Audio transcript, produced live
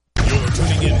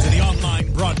tuning in to the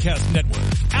online broadcast network,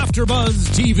 AfterBuzz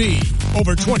TV.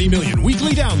 Over 20 million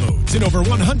weekly downloads in over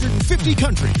 150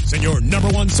 countries, and your number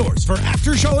one source for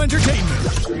after-show entertainment.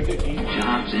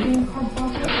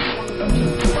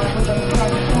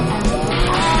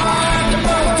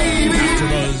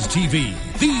 AfterBuzz TV,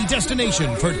 the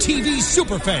destination for TV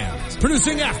superfans,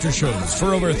 producing aftershows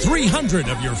for over 300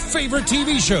 of your favorite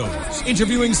TV shows,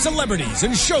 interviewing celebrities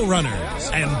and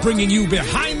showrunners, and bringing you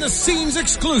behind-the-scenes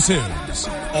exclusives.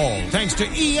 All thanks to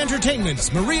E!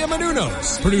 Entertainment's Maria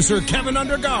Menounos, producer Kevin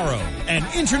Undergaro, and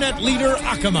internet leader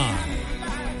Akamai.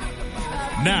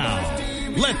 Now,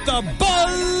 let the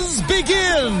buzz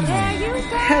begin!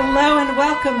 Hello and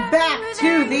welcome back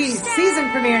to the season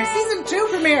 2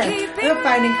 premiere of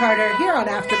Finding Carter here on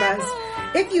AfterBuzz.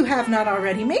 If you have not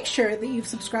already, make sure that you've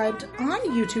subscribed on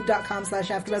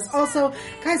youtube.com/AfterBuzz. Also,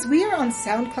 guys, we are on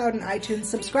SoundCloud and iTunes.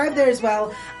 Subscribe there as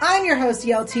well. I'm your host,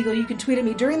 Yael Tygiel. You can tweet at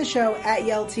me during the show at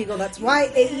Yael Tygiel. That's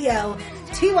YAELTYGIEL.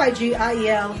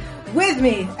 With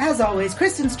me, as always,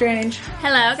 Kristen Strange.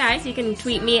 Hello, guys. You can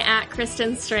tweet me at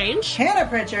Kristen Strange. Hannah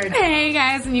Pritchard. Hey,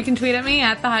 guys, and you can tweet at me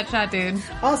at the Hotshot Dude.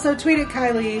 Also, tweet at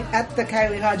Kylie, at the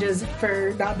Kylie Hodges,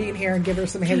 for not being here and give her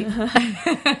some hate.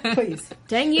 Please.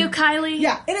 Dang you, Kylie.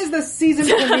 Yeah, it is the season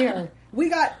premiere. We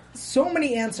got so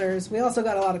many answers. We also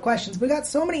got a lot of questions. We got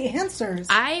so many answers.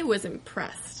 I was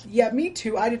impressed. Yeah, me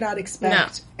too. I did not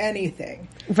expect anything.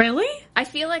 Really? I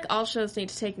feel like all shows need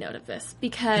to take note of this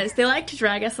because they like to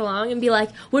drag us along and be like,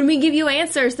 when we give you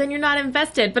answers, then you're not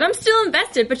invested. But I'm still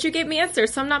invested, but you gave me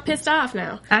answers, so I'm not pissed off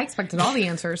now. I expected all the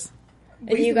answers.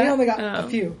 We only got a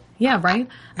few. Yeah, right?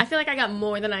 I feel like I got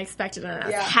more than I expected, and I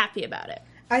was happy about it.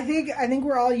 I think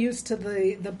we're all used to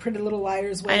the Pretty Little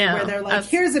Liars way, where they're like,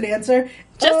 here's an answer.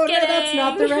 Just oh, kidding. No, that's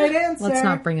not the right answer. Let's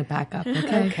not bring it back up,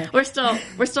 okay? We're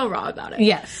still raw about it.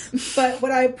 Yes. But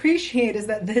what I appreciate is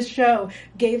that this show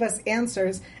gave us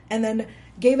answers and then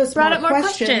gave us Brought more up more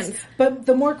questions. But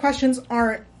the more questions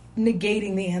aren't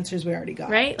negating the answers we already got.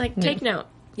 Right? Like, take note.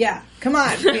 Yeah. Come on,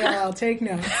 PLL, take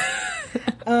note.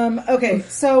 Okay,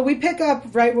 so we pick up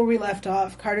right where we left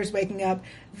off. Carter's waking up.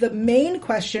 The main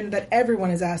question that everyone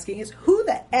is asking is, who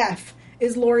the F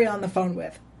is Lori on the phone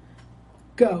with?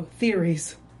 Go.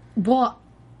 Theories. Well,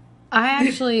 I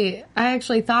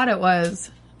actually thought it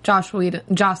was Joss Whedon.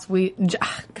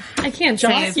 I can't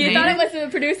say his name. You thought it was the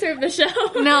producer of the show?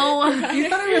 No. You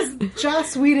thought it was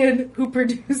Joss Whedon who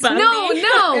produced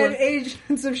No. and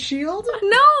Agents of S.H.I.E.L.D.?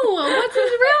 No. What's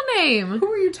his real name? Who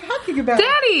are you talking about?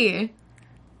 Daddy.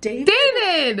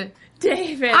 David?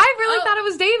 David. I really thought it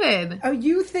was David. Oh,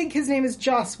 you think his name is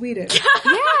Joss Whedon?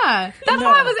 Yeah. That's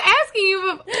why I was asking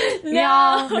you.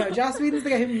 No, Joss Whedon's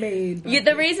the guy who made Buffy.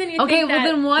 The reason you Okay, think well that,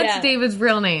 then what's David's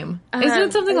real name? Isn't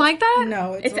it something like that?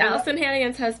 No, It's Allison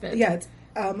Hannigan's husband. Yeah, it's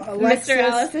Alexis. Mr.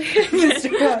 Allison.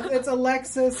 It's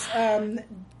Alexis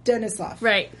Denisoff.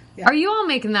 Right. Yeah. Are you all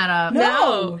making that up?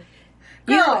 No.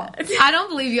 Girl. I don't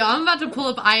believe you. I'm about to pull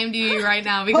up IMDb right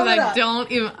now because Pull it I up.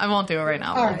 won't do it right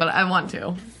now, right. but I want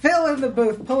to. Fill in the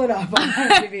booth. Pull it up on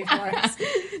IMDb for us.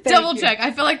 Double check. I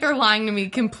feel like they're lying to me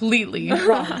completely.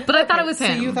 Wrong. But I thought it was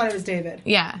him. So you thought it was David.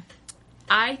 Yeah.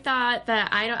 I thought that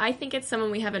I think it's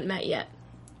someone we haven't met yet.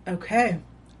 Okay.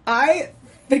 I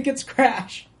think it's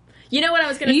Crash. You know what I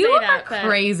was going to say You that. are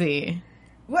crazy.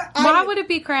 Why Why would it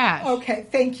be Crash? Okay,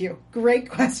 thank you. Great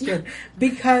question.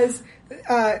 Because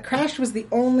Crash was the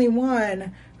only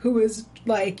one who was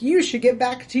like, you should get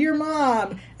back to your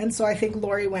mom. And so I think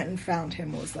Lori went and found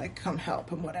him, was like, come help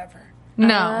him, whatever.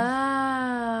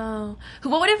 No. Oh.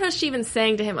 What was she even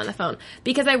saying to him on the phone?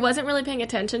 Because I wasn't really paying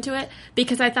attention to it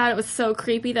because I thought it was so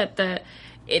creepy that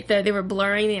they were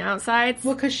blurring the outsides.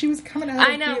 Well, because she was coming out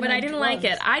I know, but I didn't like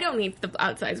it. I don't need the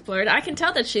outsides blurred. I can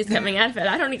tell that she's coming out of it.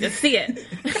 I don't need to see it.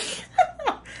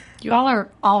 You all are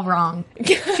all wrong.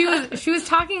 She was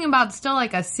talking about still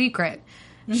like a secret.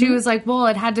 Mm-hmm. She was like, well,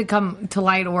 it had to come to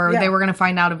light or they were going to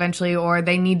find out eventually or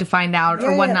they need to find out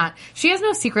or whatnot. Yeah. She has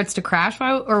no secrets to Crash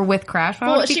or with Crash.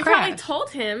 Why would it be she Crash? probably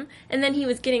told him and then he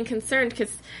was getting concerned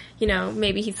because,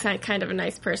 maybe he's kind of a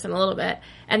nice person a little bit.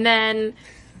 And then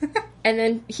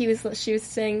she was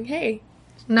saying, hey,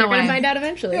 they're going to find out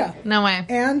eventually. Yeah. No way.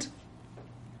 And?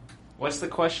 What's the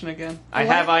question again? I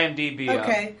have IMDb up.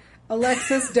 Okay.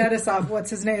 Alexis Denisoff, what's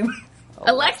his name?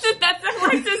 Alexis, that's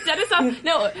Alexis Denisoff.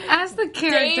 No. Ask the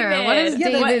character. David. What is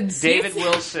David's? David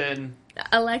Wilson.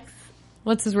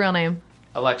 What's his real name?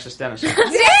 Alexis Denisoff.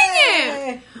 Dang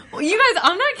it! You guys,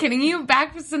 I'm not kidding you.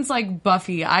 Back since like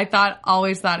Buffy, I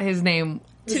always thought his name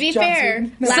To be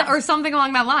fair, or something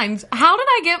along that lines. How did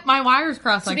I get my wires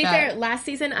crossed like that? To be fair, last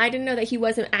season I didn't know that he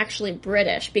wasn't actually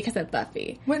British because of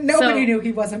Buffy. Well, nobody knew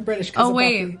he wasn't British because of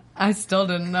Buffy. I still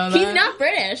didn't know that. He's not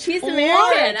British. He's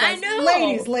American. I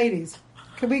know. Ladies.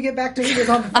 Can we get back to who was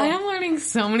on the phone? I am learning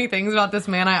so many things about this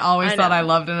man I always thought I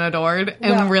loved and adored,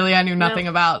 and really I knew nothing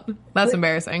about. That's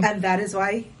embarrassing. And that is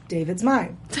why David's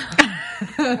mine.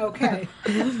 Okay.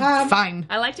 Fine.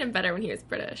 I liked him better when he was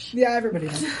British. Yeah, everybody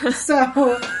does. So,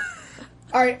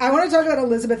 all right, I want to talk about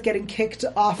Elizabeth getting kicked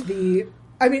off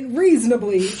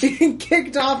reasonably being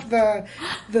kicked off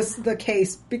the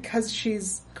case because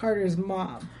she's Carter's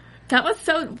mom. That was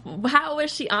how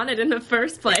was she on it in the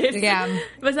first place? Yeah.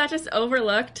 Was that just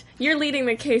overlooked? You're leading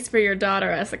the case for your daughter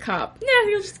as a cop. Yeah,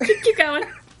 you'll just keep going.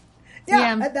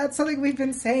 Yeah, that's something we've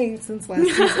been saying since last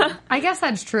season. I guess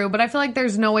that's true, but I feel like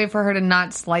there's no way for her to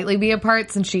not slightly be a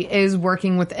part since she is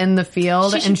working within the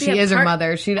field and she is her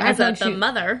mother. The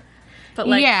mother. But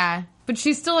yeah, but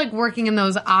she's still like working in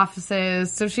those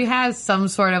offices, so she has some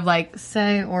sort of like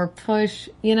say or push.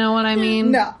 You know what I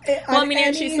mean? No.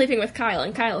 And she's sleeping with Kyle,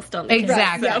 and Kyle's still in the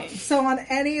exactly. case, so on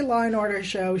any Law and Order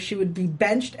show, she would be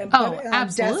benched and put on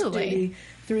desk duty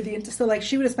through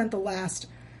she would have spent the last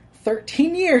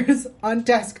 13 years on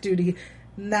desk duty,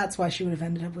 and that's why she would have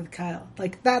ended up with Kyle.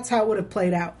 Like, that's how it would have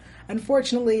played out.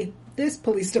 Unfortunately, this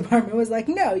police department was like,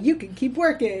 no, you can keep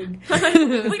working.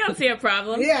 We don't see a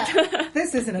problem. Yeah.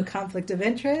 This isn't a conflict of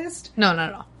interest. No, not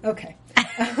at all. Okay.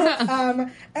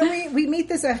 And we meet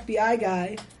this FBI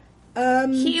guy.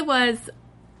 He was...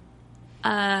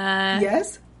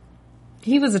 Yes?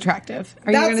 He was attractive.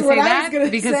 Are you going to say that?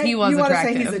 Because he was attractive. You want to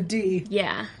say he's a D.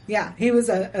 Yeah. Yeah, he was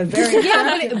a very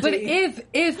attractive but D.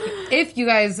 if you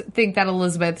guys think that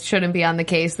Elizabeth shouldn't be on the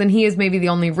case, then he is maybe the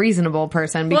only reasonable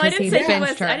person because he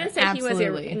benched her. I didn't say he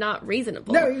was not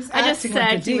reasonable. No, I just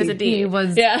said he was a D. He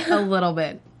was a little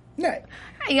bit. No.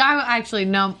 Yeah,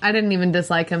 I didn't even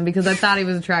dislike him because I thought he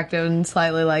was attractive and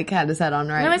slightly had his head on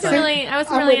right. I wasn't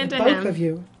really into him. Both of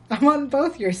you. I'm on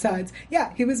both your sides.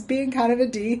 Yeah, he was being kind of a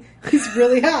D. He's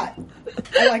really hot.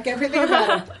 I like everything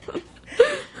about him.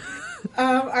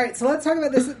 All right, so let's talk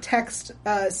about this text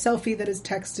selfie that is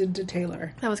texted to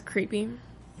Taylor. That was creepy.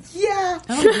 Yeah.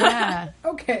 Oh, yeah.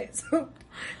 Okay, so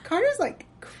Carter's like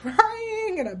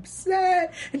crying and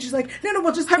upset, and she's like, no,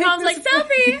 we'll just her take mom's this like,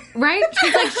 selfie! Right?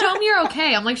 She's like, show me you're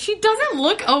okay. I'm like, she doesn't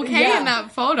look okay in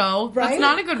that photo. Right? That's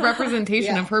not a good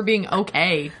representation of her being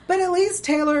okay. But at least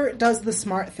Taylor does the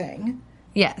smart thing.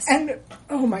 Yes. And,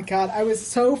 oh my God, I was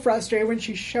so frustrated when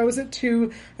she shows it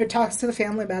to, or talks to the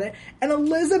family about it, and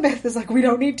Elizabeth is like, we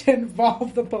don't need to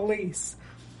involve the police.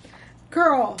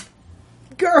 Girl.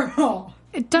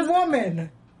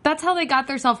 Woman. That's how they got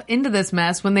themselves into this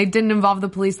mess when they didn't involve the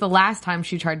police the last time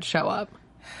she tried to show up.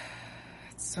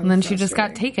 So and then she just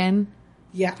got taken.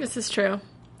 Yeah. This is true.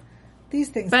 These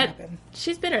things but happen.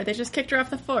 She's bitter. They just kicked her off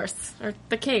the force, or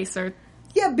the case, or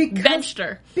benched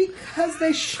her. Because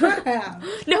they should have.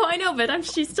 No, I know, but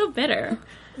she's still bitter.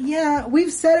 Yeah,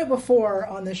 we've said it before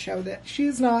on the show that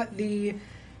she's not the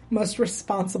most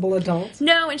responsible adult.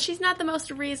 No, and she's not the most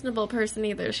reasonable person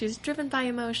either. She's driven by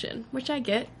emotion, which I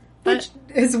get. Which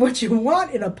is what you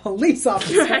want in a police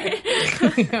officer. Right?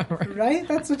 Yeah, right?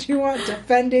 That's what you want,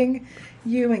 defending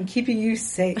you and keeping you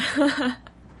safe. All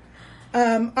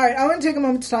right, I want to take a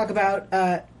moment to talk about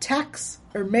tax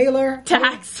or mailer.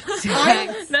 Tax.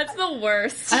 That's the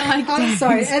worst. I'm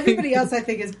sorry. Everybody else, I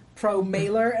think, is pro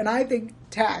mailer, and I think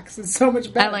tax is so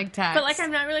much better. I like tax. But,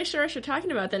 I'm not really sure what you're talking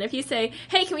about then. If you say,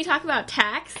 hey, can we talk about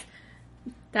tax?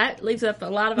 That leaves up a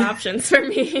lot of options for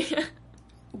me.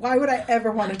 Why would I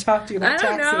ever want to talk to you about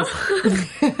taxes?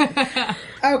 I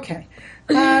don't know. Okay.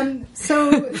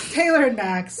 So, Taylor and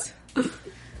Max.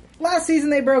 Last season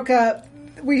they broke up.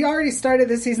 We already started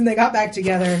this season. They got back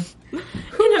together.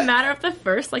 In a matter of the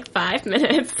first, 5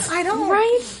 minutes. I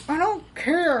don't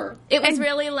care. It was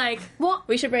really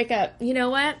we should break up. You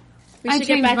know what? We should get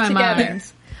changed back my together.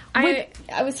 mind.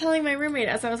 I was telling my roommate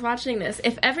as I was watching this,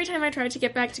 if every time I tried to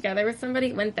get back together with somebody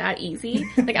it went that easy,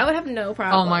 I would have no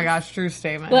problem. Oh my gosh, true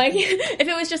statement. If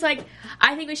it was just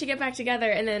I think we should get back together,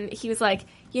 and then he was like,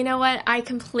 you know what, I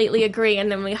completely agree,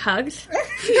 and then we hugged.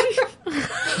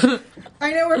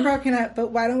 I know we're broken up,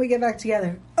 but why don't we get back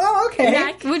together? Oh, okay.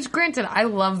 Yeah, which, granted, I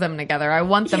love them together. I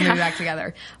want them to be back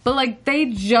together. But, they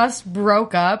just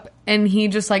broke up, and he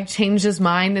just, changed his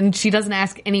mind, and she doesn't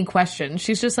ask any questions.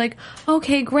 She's just like,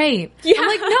 okay, great. Yeah. I'm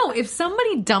like, no, if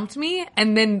somebody dumped me,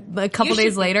 and then a couple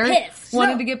days later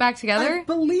wanted to get back together. I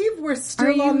believe we're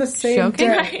still on the same day.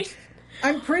 Right?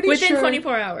 I'm pretty Within sure.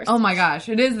 24 hours. Oh my gosh,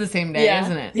 it is the same day,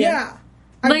 isn't it? Yeah.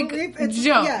 I believe it's,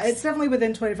 jokes. Yeah, it's definitely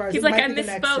within 24 hours. He's like, I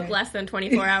misspoke less than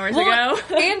 24 hours ago.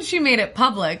 And she made it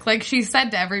public. Like, she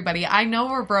said to everybody, I know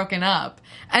we're broken up.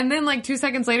 And then, like, 2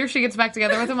 seconds later, she gets back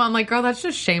together with him. I'm like, girl, that's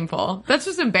just shameful. That's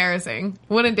just embarrassing.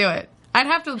 Wouldn't do it. I'd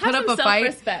have to put up a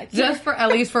fight just for, at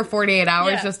least for 48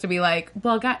 hours just to be like,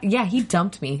 well, God, yeah, he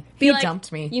dumped me. He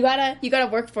dumped me. You gotta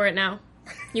work for it now.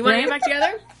 You want to get back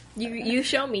together? You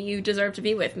show me you deserve to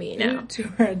be with me now. You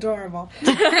two are adorable.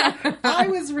 I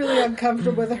was really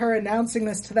uncomfortable with her announcing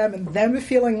this to them and them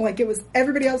feeling like it was,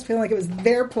 everybody else feeling like it was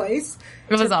their place.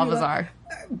 It was all bizarre.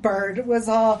 Bird was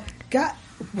all,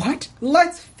 what?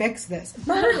 Let's fix this.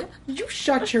 Bird, you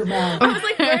shut your mouth. I was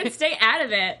like, Bird, stay out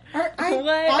of it.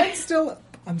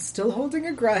 I'm still holding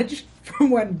a grudge from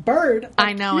when Bird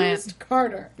accused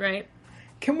Carter. Right.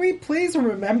 Can we please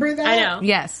remember that? I know.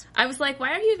 Yes. I was like,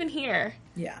 why are you even here?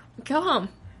 Yeah. Go home.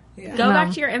 Yeah. Go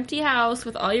back to your empty house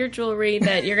with all your jewelry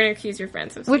that you're going to accuse your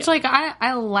friends of stealing. Which, like,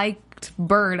 I liked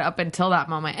Bird up until that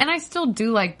moment. And I still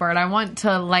do like Bird. I want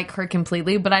to like her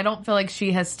completely, but I don't feel like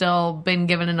she has still been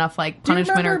given enough, like,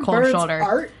 punishment or cold Bird's shoulder.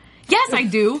 Art? Yes, I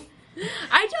do.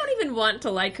 I don't even want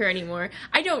to like her anymore.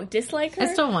 I don't dislike her.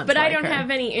 I still want but to like I don't her. have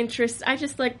any interest. I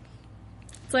just like,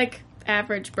 it's like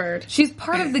average Bird. She's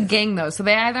part of the gang, though, so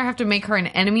they either have to make her an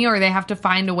enemy or they have to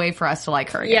find a way for us to like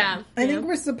her again. Yeah. I think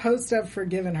we're supposed to have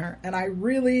forgiven her, and I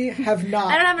really have not.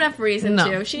 I don't have enough reason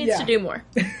to. She needs to do more.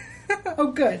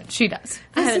 Oh, good. She does.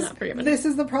 I have not forgiven her. This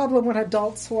is the problem when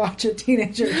adults watch a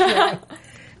teenager show.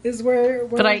 Is where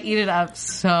But I eat it up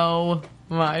so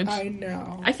much. I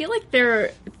know. I feel like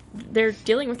they're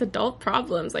dealing with adult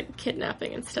problems like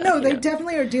kidnapping and stuff. No, they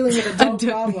definitely are dealing with adult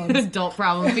problems. Adult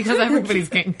problems because everybody's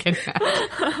getting kidnapped.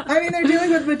 I mean, they're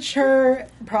dealing with mature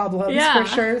problems for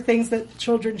sure, things that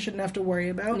children shouldn't have to worry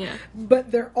about. Yeah.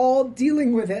 But they're all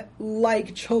dealing with it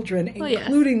like children,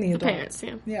 including the adults.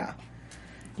 Parents, yeah.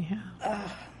 Yeah.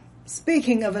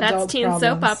 Speaking of adult That's teen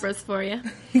problems, soap operas for you.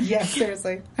 Yes,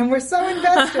 seriously. And we're so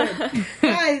invested.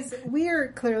 Guys, we are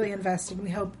clearly invested. We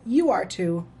hope you are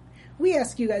too. We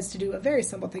ask you guys to do a very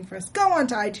simple thing for us. Go on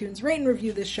to iTunes, rate and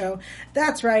review this show.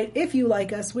 That's right, if you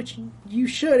like us, which you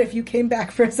should if you came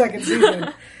back for a second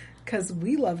season. Because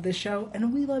we love this show,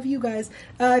 and we love you guys.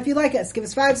 If you like us, give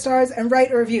us 5 stars and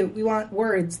write a review. We want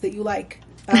words that you like.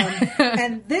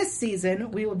 And this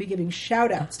season, we will be giving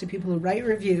shout-outs to people who write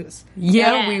reviews.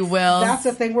 Yeah, we will. That's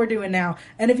the thing we're doing now.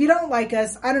 And if you don't like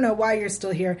us, I don't know why you're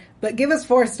still here, but give us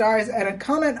 4 stars and a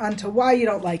comment onto why you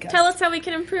don't like us. Tell us how we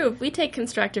can improve. We take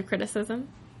constructive criticism.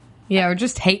 Yeah, or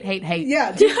just hate.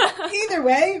 Yeah, either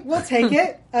way, we'll take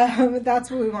it.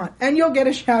 That's what we want. And you'll get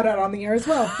a shout-out on the air as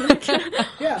well.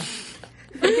 Yeah.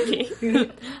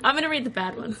 I'm going to read the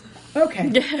bad ones. Okay,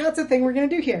 that's the thing we're going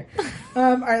to do here.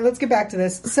 All right, let's get back to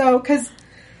this. So, because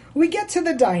we get to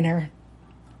the diner,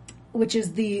 which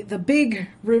is the big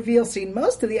reveal scene.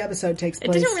 Most of the episode takes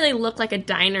place. It didn't really look like a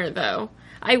diner, though.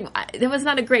 It was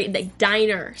not a great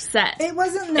diner set. It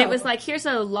wasn't. No. It was like, here's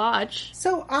a lodge.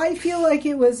 So I feel like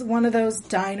it was one of those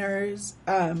diners,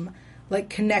 like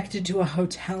connected to a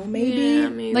hotel, maybe. Yeah,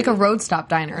 maybe. Like a road stop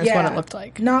diner is what it looked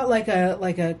like. Not like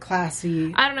a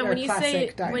classy. I don't know,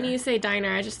 diner. when you say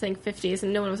diner, I just think 50s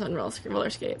and no one was on roller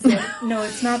skates. No,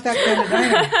 it's not that kind of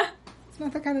diner. It's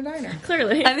not that kind of diner.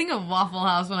 Clearly. I think of Waffle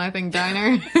House when I think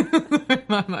diner.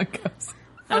 My mind goes.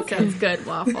 That sounds good,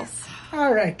 waffles.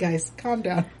 All right, guys, calm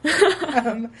down.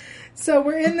 So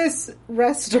we're in this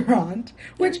restaurant,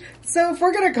 so if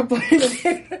we're going to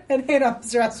complain and hate on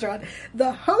this restaurant,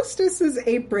 the hostess's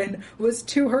apron was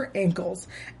to her ankles.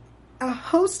 A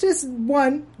hostess,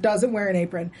 1, doesn't wear an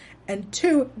apron, and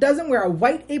 2, doesn't wear a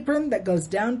white apron that goes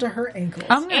down to her ankles.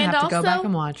 I'm going to have to go back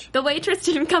and watch. The waitress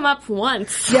didn't come up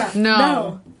once. Yeah,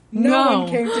 No one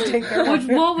came to take their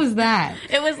order. What was that?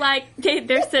 It was like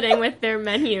they're sitting with their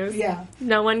menus. Yeah.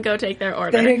 No one go take their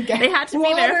order. They didn't get They had to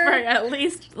be there water. for at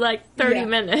least like 30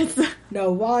 minutes.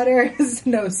 No waters,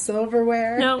 no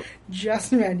silverware. Nope.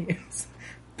 Just menus.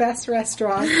 Best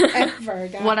restaurant ever,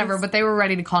 guys. Whatever, but they were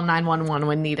ready to call 911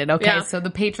 when needed, okay? Yeah. So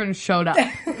the patrons showed up.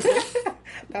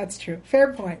 That's true.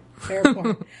 Fair point.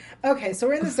 Okay, so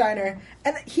we're in this diner,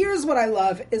 and here's what I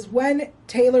love, is when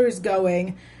Taylor's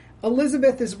going,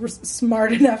 Elizabeth is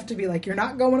smart enough to be like, you're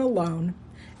not going alone.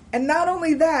 And not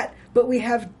only that, but we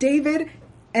have David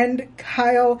and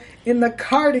Kyle in the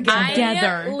car together.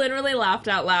 I literally laughed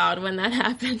out loud when that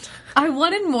happened. I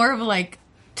wanted more of like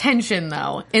tension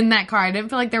though in that car. I didn't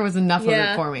feel like there was enough of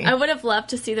it for me. I would have loved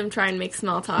to see them try and make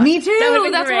small talk. Me too. That would've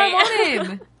been That's great. what I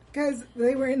wanted. Guys,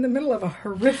 they were in the middle of a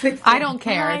horrific thing. I don't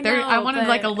care. I know, I wanted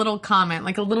like a little comment,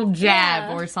 like a little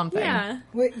jab or something. Yeah.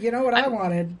 Well, you know what I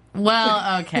wanted?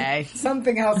 Well, okay.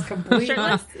 Something else completely.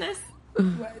 Shirtlessness.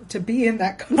 to be in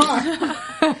that car.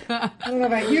 I don't know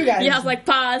about you guys. Yeah, I was like,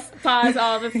 pause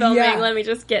all the filming. Yeah. Let me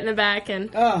just get in the back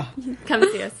and come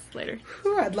see us later.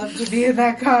 Ooh, I'd love to be in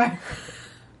that car.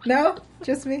 No?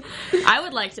 Just me? I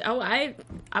would like to. Oh, I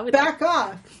would. Back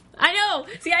off. I know.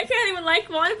 See, I can't even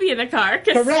want to be in the car.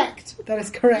 Correct. That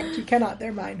is correct. You cannot.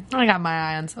 They're mine. I got my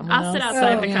eye on someone else. I'll sit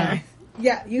outside the car.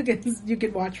 Yeah, you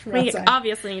can watch from outside.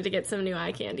 Obviously need to get some new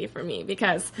eye candy for me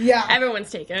because everyone's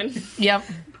taken. Yep.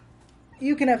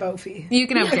 You can have Ophi. You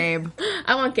can have Gabe.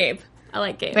 I want Gabe. I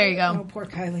like Gabe. There you go. Oh, poor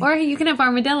Kylie. Or you can have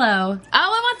Armadillo. Oh, I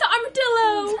want the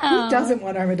Armadillo. Who doesn't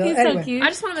want Armadillo? He's anyway. so cute. I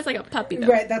just want him as like a puppy, though.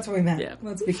 Right, that's what we meant. Yeah.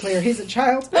 Let's be clear. He's a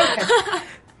child. Okay.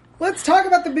 Let's talk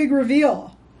about the big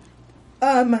reveal.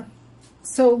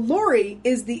 So Lori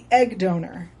is the egg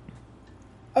donor.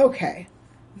 Okay.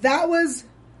 That was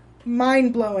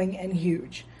mind-blowing and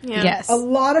huge. Yeah. Yes. A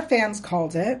lot of fans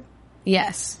called it.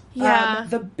 Yes. Yeah.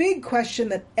 The big question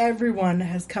that everyone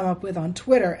has come up with on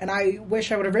Twitter, and I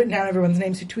wish I would have written down everyone's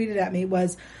names who tweeted at me,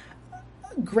 was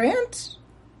Grant?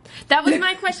 That was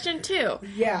my question, too.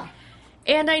 Yeah.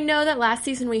 And I know that last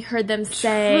season we heard them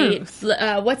say,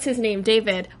 what's his name,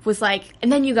 David, was like,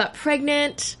 and then you got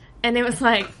pregnant, and it was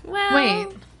like, well...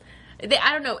 Wait.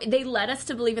 I don't know. They led us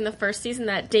to believe in the first season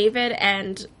that David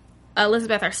and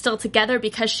Elizabeth are still together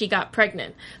because she got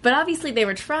pregnant. But obviously they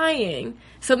were trying.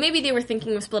 So maybe they were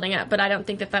thinking of splitting up, but I don't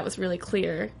think that was really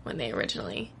clear when they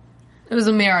originally... It was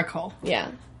a miracle.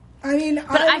 Yeah. I mean,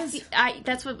 but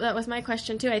that was my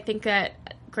question, too. I think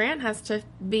that Grant has to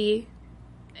be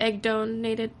egg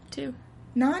donated, too.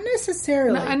 Not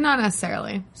necessarily. No, not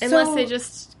necessarily. Unless they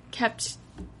just kept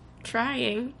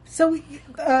trying. So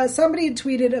somebody had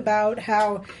tweeted about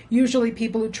how usually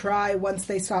people who try, once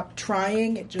they stop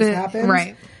trying, it just happens.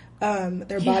 Right.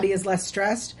 Their body is less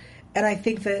stressed. And I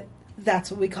think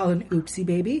that's what we call an oopsie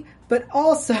baby. But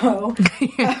also...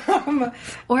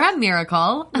 or a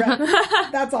miracle. Right,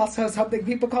 that's also something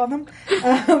people call them.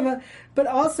 But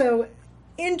also...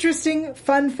 Interesting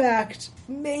fun fact,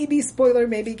 maybe spoiler,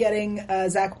 maybe getting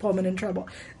Zach Pullman in trouble.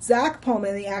 Zach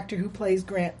Pullman, the actor who plays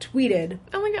Grant, tweeted...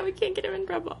 Oh my god, we can't get him in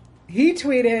trouble. He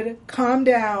tweeted, calm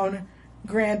down,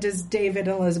 Grant is David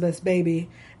and Elizabeth's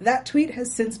baby. That tweet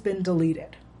has since been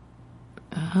deleted.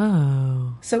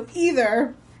 Oh. So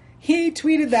either he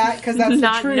tweeted that because that's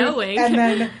the truth, knowing.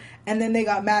 and then they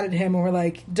got mad at him and were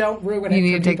like, don't ruin it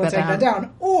you for people, take that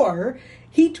down. Or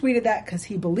he tweeted that because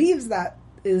he believes that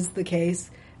is the case,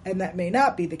 and that may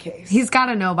not be the case. He's got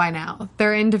to know by now.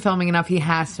 They're into filming enough. He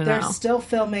has to know. They're still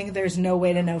filming. There's no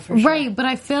way to know for sure. Right, but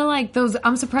I feel like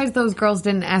I'm surprised those girls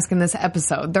didn't ask in this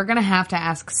episode. They're going to have to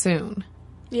ask soon.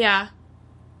 Yeah.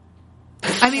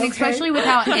 I mean, especially with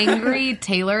how angry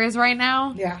Taylor is right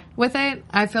now with it.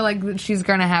 I feel like she's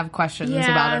going to have questions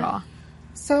about it all.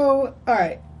 So, all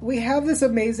right. We have this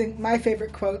amazing, my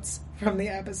favorite quotes from the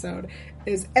episode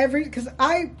is because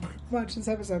I watched this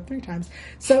episode 3 times.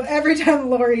 So every time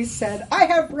Lori said, I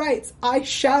have rights, I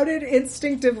shouted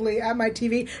instinctively at my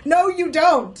TV, no, you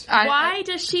don't. Why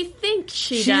does she think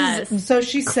she does? So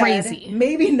she said,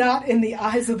 maybe not in the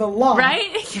eyes of the law.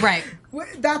 Right? Right.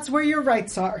 That's where your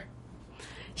rights are.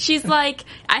 She's like,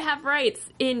 I have rights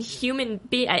in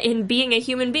being a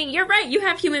human being. You're right, you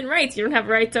have human rights. You don't have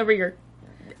rights over your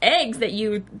eggs that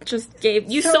you just gave.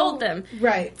 You sold them.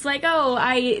 Right. It's like,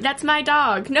 that's my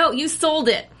dog. No, you sold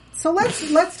it. So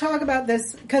let's talk about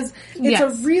this because it's a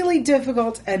really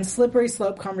difficult and slippery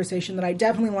slope conversation that I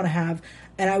definitely want to have.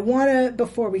 And I want to,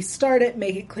 before we start it,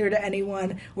 make it clear to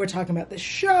anyone we're talking about the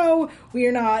show. We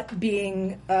are not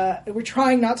being, we're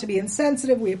trying not to be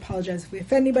insensitive. We apologize if we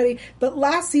offend anybody. But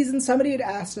last season, somebody had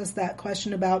asked us that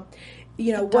question about,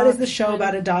 what is the show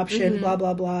about adoption, blah,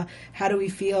 blah, blah. How do we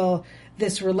feel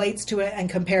this relates to it and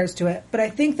compares to it? But I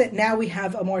think that now we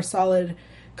have a more solid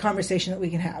conversation that we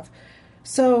can have.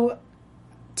 So,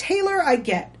 Taylor, I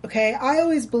get, okay? I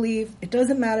always believe it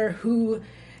doesn't matter who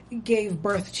gave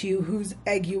birth to you, whose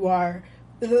egg you are.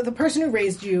 The person who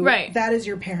raised you, that is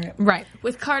your parent. Right.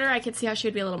 With Carter, I could see how she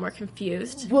would be a little more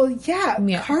confused. Well,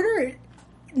 yeah. Carter,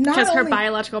 not because her only,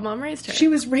 biological mom raised her. She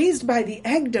was raised by the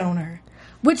egg donor.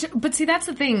 But see, that's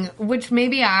the thing, which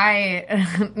maybe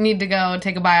I need to go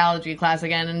take a biology class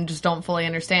again and just don't fully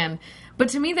understand. But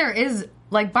to me, there is,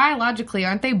 biologically,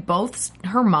 aren't they both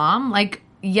her mom?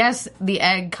 Yes, the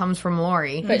egg comes from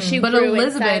Lori. But she grew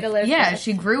inside Elizabeth. Yeah,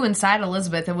 she grew inside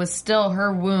Elizabeth. It was still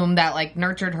her womb that,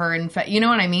 nurtured her and you know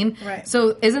what I mean? Right.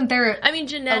 So isn't there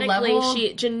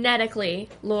genetically,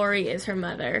 Lori is her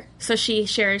mother. So she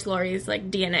shares Lori's,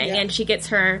 DNA, and she gets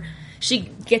her she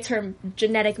gets her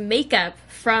genetic makeup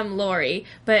from Lori.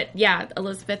 But yeah,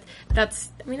 Elizabeth, that's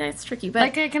tricky. But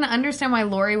like, I can understand why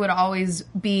Lori would always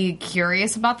be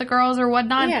curious about the girls or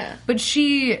whatnot. Yeah. But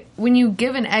when you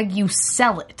give an egg, you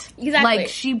sell it. Exactly. Like,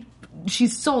 she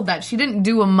sold that. She didn't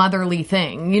do a motherly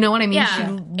thing. You know what I mean? Yeah.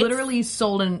 She literally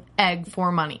sold an egg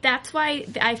for money. That's why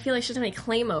I feel like she doesn't have any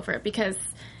claim over it, because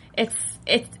it's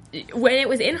when it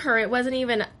was in her, it wasn't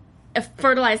even a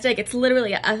fertilized egg. It's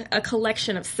literally a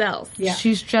collection of cells. Yeah.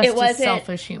 She's just a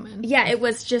selfish human. Yeah, it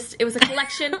was a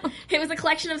collection. It was a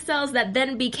collection of cells that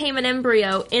then became an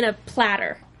embryo in a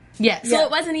platter. Yes. So it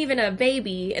wasn't even a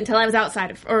baby until I was outside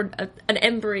of, or an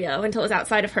embryo until it was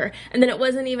outside of her, and then it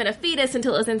wasn't even a fetus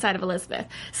until it was inside of Elizabeth.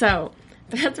 So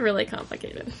that's really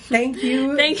complicated. Thank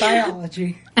you,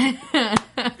 biology.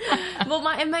 Well,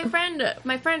 my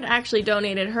friend actually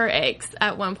donated her eggs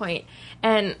at one point,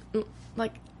 and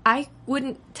like, I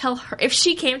wouldn't tell her if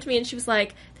she came to me and she was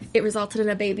like, "It resulted in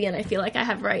a baby, and I feel like I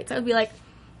have rights." I would be like,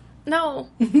 "No,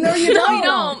 no, you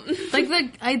don't." Like,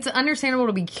 it's understandable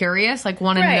to be curious, like,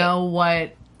 want to know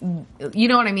what, you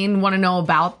know what I mean, want to know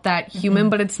about that human,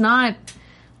 but it's not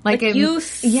like you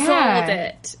sold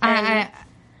it.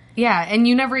 And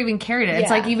you never even carried it.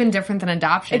 It's like even different than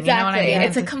adoption. Exactly. You know what I mean?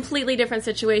 It's a completely different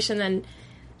situation than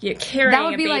you carrying that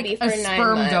would be a baby like for a 9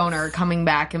 sperm months. donor coming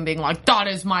back and being like, "That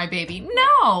is my baby."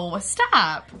 No,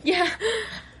 stop. Yeah.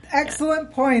 Excellent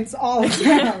points all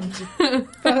around,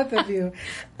 both of you.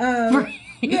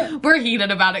 We're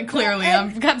heated about it, clearly.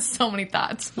 I've got so many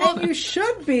thoughts. And you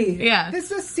should be. Yeah.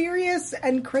 This is a serious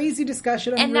and crazy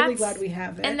discussion. I'm really glad we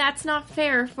have it. And that's not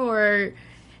fair for...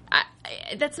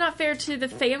 that's not fair to the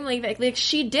family. Like,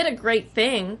 she did a great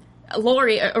thing.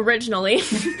 Lori originally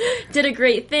did a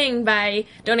great thing by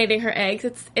donating her eggs.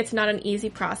 It's not an easy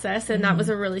process, and that was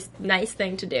a really nice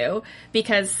thing to do,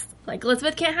 because like,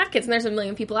 Elizabeth can't have kids, and there's a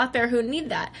million people out there who need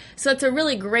that. So it's a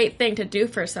really great thing to do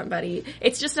for somebody.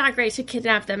 It's just not great to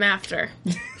kidnap them after.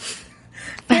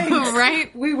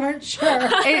 Right? We weren't sure.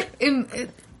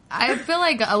 I feel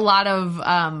like a lot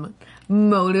of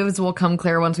motives will come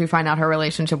clear once we find out her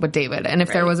relationship with David, and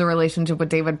if there was a relationship with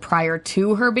David prior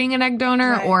to her being an egg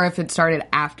donor, or if it started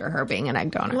after her being an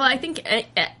egg donor. Well, I think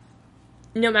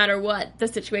no matter what the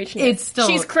situation is,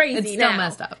 she's crazy. It's still now.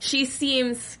 messed up. She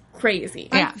seems crazy.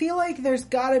 I feel like there's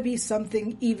got to be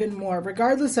something even more,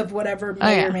 regardless of whatever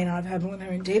may or may not have happened with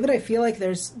her and David. I feel like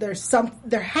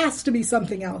there has to be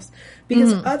something else,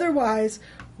 because otherwise,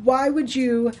 why would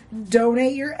you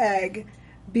donate your egg?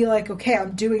 Be like, okay,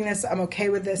 I'm doing this. I'm okay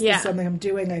with this. This is something I'm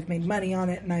doing. I've made money on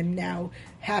it, and I'm now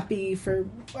happy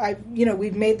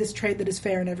we've made this trade that is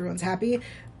fair, and everyone's happy.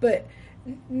 But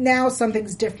now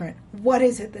something's different. What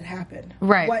is it that happened?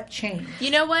 Right. What changed?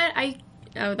 You know what?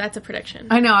 That's a prediction.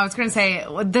 I know. I was going to say,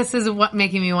 this is what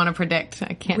making me want to predict.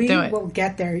 I can't do it. We will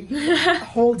get there.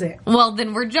 Hold it. Well,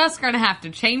 then we're just going to have to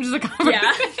change the conversation.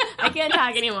 Yeah. I can't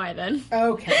talk anymore then.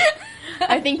 Okay.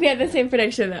 I think we have the same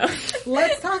prediction, though.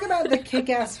 Let's talk about the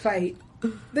kick-ass fight.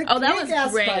 That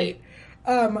was great.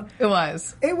 Fight. It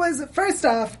was. It was, first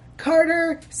off,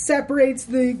 Carter separates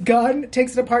the gun,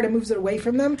 takes it apart, and moves it away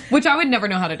from them. Which I would never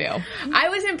know how to do. I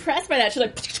was impressed by that. She's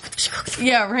like...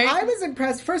 Yeah, right? I was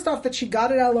impressed, first off, that she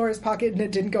got it out of Laura's pocket and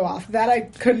it didn't go off. That I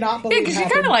could not believe because she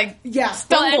kind of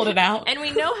stumbled it out. And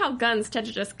we know how guns tend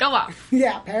to just go off.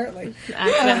 Yeah, apparently.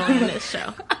 Accidentally in this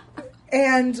show.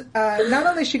 And not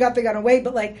only she got the gun away,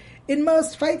 but like in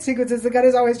most fight sequences, the gun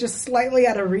is always just slightly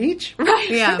out of reach. Right.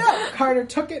 Yeah. No, Carter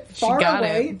took it far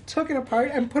away, took it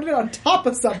apart, and put it on top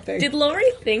of something. Did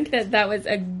Lori think that was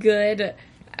a good...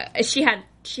 she had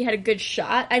a good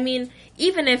shot? I mean,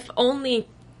 even if only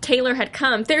Taylor had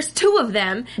come, there's 2 of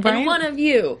them and 1 of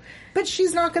you. But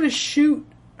she's not going to shoot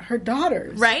her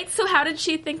daughters. Right? So how did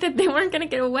she think that they weren't going to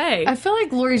get away? I feel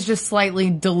like Lori's just slightly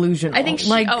delusional. I think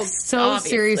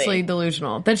seriously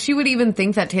delusional. That she would even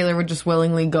think that Taylor would just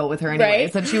willingly go with her anyways.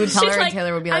 Right? That she would tell She's her like, and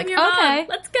Taylor would be like, I'm your okay. mom.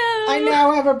 Let's go. I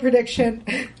now have a prediction.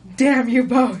 Damn you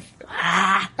both.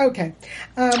 Okay.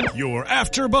 Your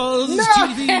AfterBuzz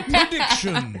TV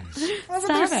predictions. But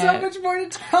there's so much more to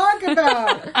talk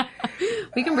about.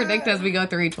 We can predict as we go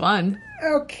through each one.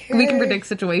 Okay. We can predict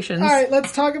situations. All right,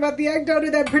 let's talk about the egg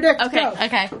donor, then predict. Okay. Go.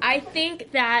 Okay. I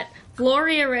think that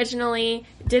Lori originally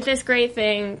did this great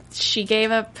thing. She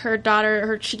gave up her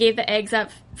daughter, she gave the eggs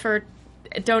up for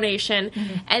donation,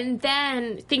 and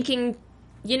then thinking,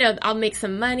 I'll make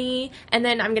some money, and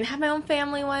then I'm going to have my own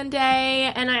family one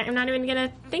day, and I'm not even going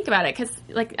to think about it, because,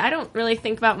 I don't really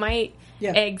think about my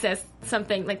eggs as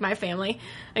something like my family.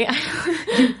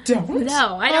 You don't?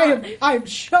 No, I don't. I'm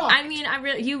shocked. I mean,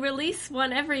 you release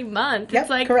one every month. Yep, it's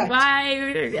like, correct. why?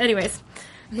 Anyways.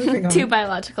 Moving on. Too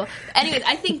biological. Anyways,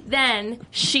 I think then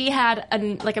she had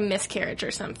a miscarriage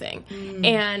or something.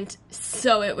 And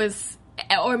so it was...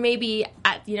 Or maybe,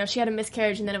 she had a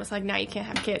miscarriage and then it was like, now you can't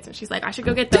have kids. And she's like, I should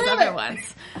go get those other ones.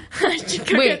 I should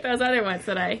go get those other ones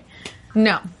that I...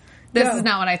 No. This is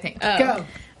not what I think. Go.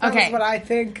 That is what I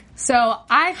think. So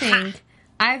I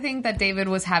think that David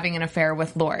was having an affair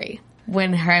with Lori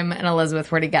when him and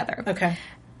Elizabeth were together. Okay.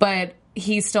 But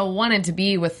he still wanted to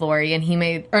be with Lori, and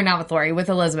with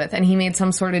Elizabeth, and he made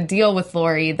some sort of deal with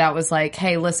Lori that was like,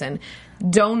 hey, listen,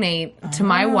 donate to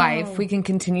my wife. We can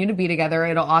continue to be together.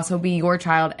 It'll also be your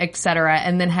child, etc.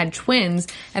 And then had twins,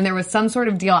 and there was some sort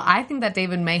of deal. I think that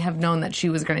David may have known that she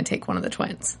was going to take one of the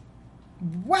twins.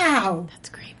 Wow. That's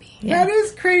creepy. Yeah. That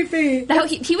is creepy. No,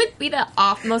 he would be the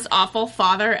most awful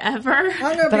father ever.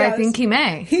 But I think he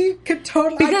may. He could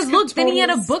totally... Because look, then he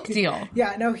had a book deal.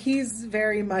 Yeah, no, he's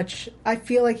very much... I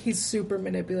feel like he's super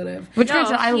manipulative. Which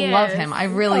I love him. I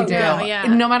really do. Yeah.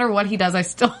 No matter what he does, I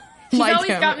still... He's like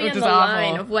always him, got me which in is the awful.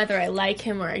 line of whether I like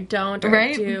him or I don't, or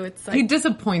right? I do. It's like, he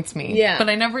disappoints me. Yeah. But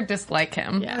I never dislike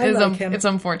him. Yeah. I like him. It's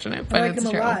unfortunate, but I like it's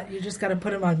him true. a lot. You just got to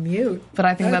put him on mute. But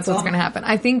I think that's what's all. going to happen.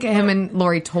 I think him and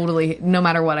Lori totally, no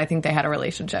matter what, I think they had a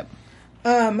relationship.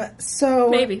 So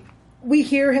maybe. We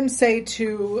hear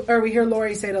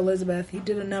Lori say to Elizabeth, he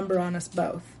did a number on us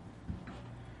both.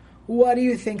 What do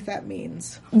you think that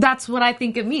means? That's what I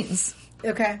think it means.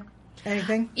 Okay.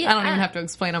 Anything? Yeah, I don't even have to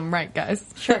explain. I'm right, guys.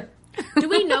 Sure. Do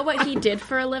we know what he did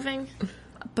for a living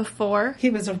before? He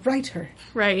was a writer.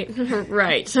 Right.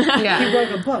 Right. Yeah. He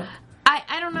wrote a book.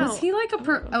 I don't know. Was he like a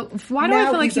why do I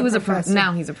feel like he was a professor?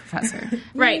 Now he's a professor.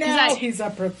 Right. Now he's a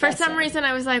professor. For some reason,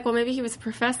 I was like, well, maybe he was a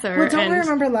professor. Well, don't we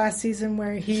remember last season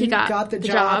where he got the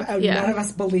job and none of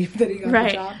us believed that he got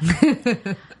the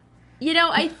job?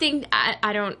 I think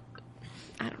I don't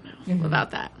know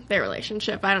about that. Their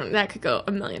relationship. That could go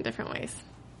a million different ways.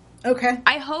 Okay.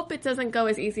 I hope it doesn't go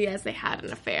as easy as they had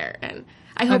an affair, and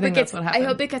I hope it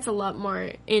gets a lot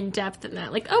more in depth than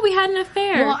that. Like, oh, we had an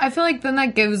affair. Well, I feel like then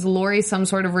that gives Lori some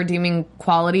sort of redeeming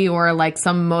quality or like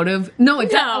some motive. No, it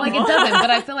doesn't.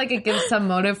 But I feel like it gives some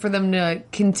motive for them to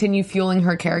continue fueling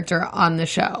her character on the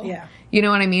show. Yeah. You know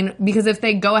what I mean? Because if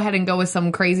they go ahead and go with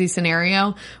some crazy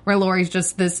scenario where Lori's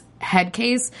just this head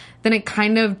case, then it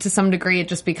kind of, to some degree, it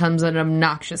just becomes an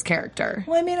obnoxious character.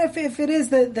 Well, I mean, if it is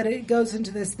that it goes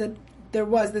into this, that there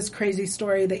was this crazy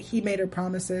story that he made her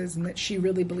promises and that she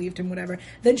really believed him, whatever,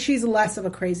 then she's less of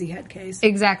a crazy head case.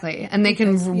 Exactly. And they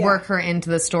can work her into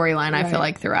the storyline, I feel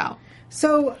like, throughout.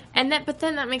 So, but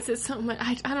then that makes it so much,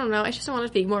 I don't know, I just don't want it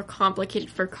to be more complicated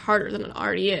for Carter than it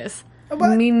already is. Well,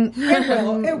 I mean, it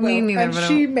will. Me neither, and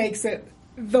she makes it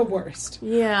the worst.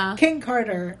 Yeah. King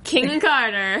Carter. Okay,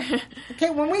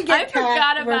 when we get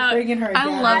we're bringing her again.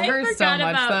 I love her so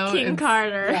much, though. King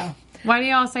Carter. Yeah. Why do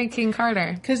y'all say King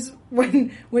Carter? Because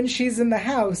when she's in the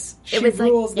house, she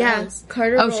rules the house.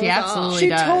 Carter rules she absolutely She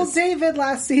does. told David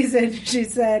last season, she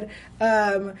said,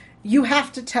 you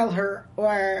have to tell her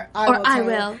or I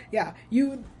will. Yeah.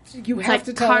 You have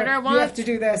to tell Carter her. You have to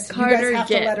do this. Carter you guys have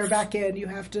gets. to let her back in. You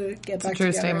have to get back True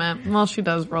together. statement. Well, she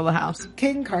does rule the house.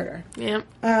 King Carter. Yeah.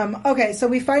 Okay, so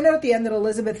we find out at the end that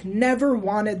Elizabeth never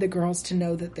wanted the girls to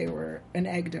know that they were an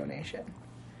egg donation.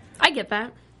 I get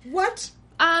that. What?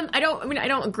 I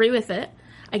don't agree with it.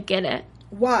 I get it.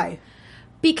 Why?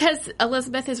 Because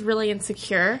Elizabeth is really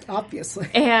insecure. Obviously.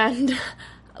 And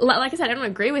like I said, I don't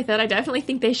agree with it. I definitely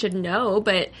think they should know,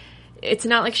 but it's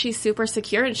not like she's super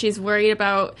secure and she's worried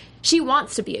about... She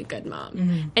wants to be a good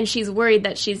mom. And she's worried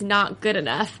that she's not good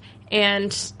enough.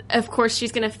 And, of course,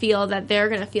 she's going to feel that they're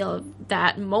going to feel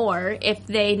that more if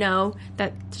they know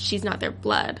that she's not their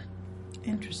blood.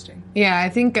 Interesting. Yeah, I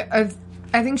think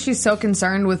she's so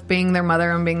concerned with being their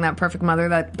mother and being that perfect mother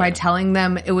that by telling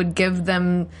them, it would give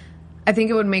them... I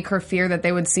think it would make her fear that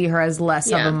they would see her as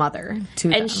less of a mother to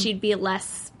them. And she'd be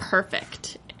less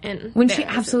perfect. When she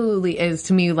absolutely is,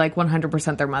 to me, like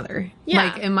 100% their mother. Yeah.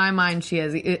 Like, in my mind, she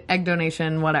is. Egg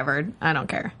donation, whatever. I don't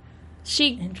care.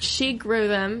 She grew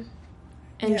them,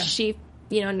 and she,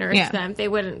 nourished them. They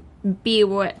wouldn't be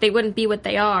what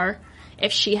they are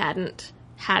if she hadn't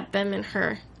had them in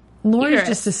her Lori's uterus.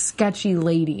 just a sketchy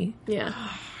lady. Yeah.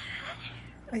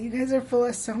 You guys are full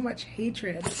of so much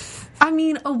hatred. I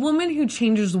mean, a woman who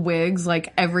changes wigs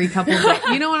like every couple of days.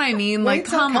 You know what I mean? Like, Wait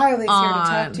till come Kylie's on. here to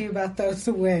talk to you about those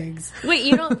wigs. Wait,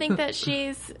 you don't think that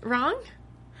she's wrong?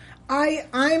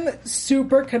 I'm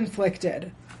super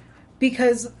conflicted.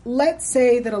 Because let's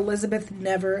say that Elizabeth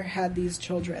never had these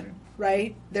children,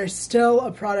 right? They're still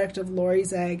a product of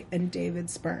Lori's egg and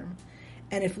David's sperm.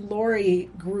 And if Lori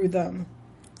grew them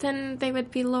Then they would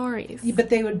be Lori's. But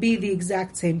they would be the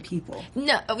exact same people.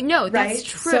 No, that's Right?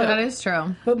 true. So- That is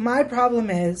true. But my problem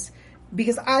is,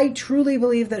 because I truly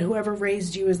believe that whoever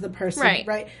raised you is the person,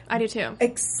 right? I do too.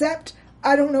 Except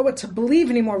I don't know what to believe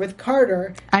anymore with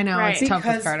Carter. I know, Right. it's tough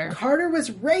with Because Carter. was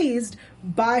raised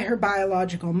by her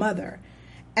biological mother.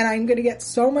 And I'm going to get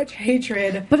so much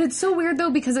hatred. But it's so weird, though,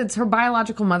 because it's her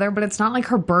biological mother, but it's not like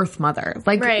her birth mother.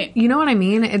 Like, Right. you know what I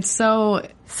mean? It's so...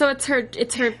 So it's her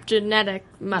genetic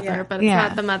mother, Yeah. but it's Yeah.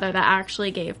 not the mother that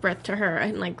actually gave birth to her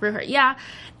and like grew her. Yeah,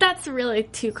 that's really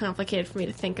too complicated for me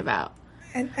to think about.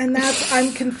 And that's,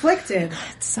 I'm conflicted.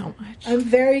 It's so much. I'm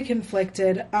very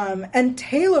conflicted. And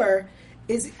Taylor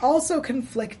is also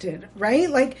conflicted, right?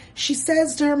 Like, she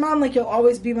says to her mom, like, you'll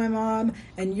always be my mom,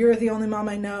 and you're the only mom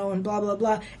I know, and blah, blah,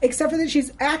 blah. Except for that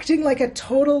she's acting like a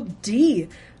total D.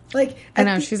 Like, I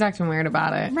know, she's acting weird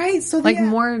about it. right. So Like,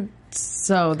 more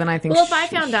so than I think Well, if I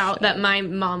she found out should. that my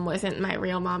mom wasn't my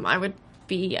real mom, I would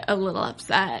be a little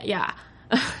upset. Yeah.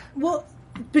 well,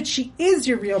 but she is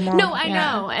your real mom. No, I Yeah.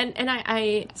 know, and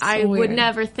I So would weird.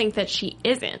 never think that she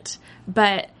isn't,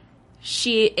 but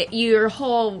your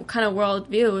whole kind of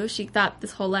worldview, she thought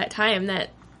this whole time that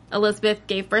Elizabeth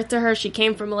gave birth to her, she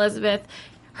came from Elizabeth,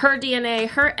 her DNA,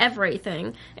 her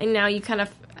everything, and now you kind of,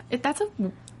 that's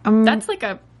like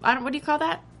a, what do you call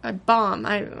that? A bomb.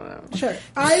 I don't know. Sure.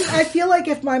 I feel like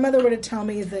if my mother were to tell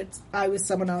me that I was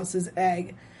someone else's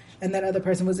egg and that other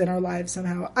person was in our lives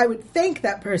somehow, I would thank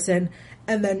that person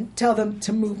and then tell them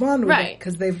to move on with it Right.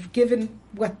 because they've given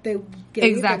what they gave.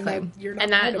 Exactly. And you're not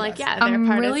And part that, of like, us. yeah, their I'm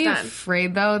part really is done.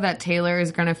 afraid, though, that Taylor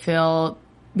is going to feel...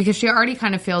 Because she already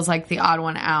kind of feels like the odd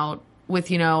one out with,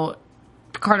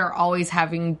 Carter always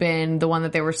having been the one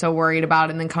that they were so worried about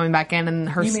and then coming back in and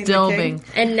her You mean still the king? being...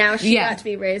 And now she Yeah. got to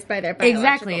be raised by their biological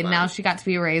Exactly, and mom. now she got to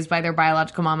be raised by their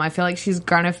biological mom. I feel like she's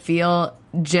gonna feel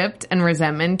gypped and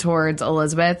resentment towards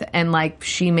Elizabeth, and like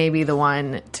she may be the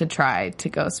one to try to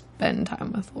go spend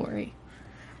time with Lori.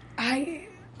 I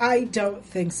don't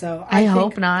think so. I think-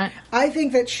 hope not. I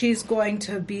think that she's going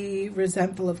to be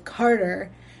resentful of Carter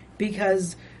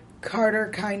because Carter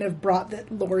kind of brought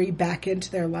Lori back into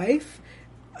their life.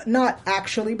 Not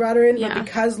actually brought her in, Yeah. but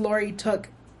because Lori took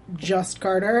just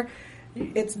Carter,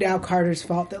 it's now Carter's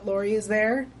fault that Lori is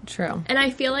there. True. And I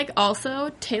feel like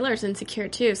also Taylor's insecure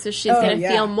too, so she's Oh, going to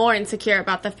yeah. feel more insecure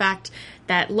about the fact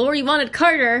that Lori wanted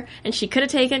Carter and she could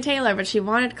have taken Taylor, but she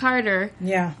wanted Carter.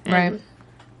 Yeah. Right.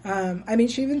 I mean,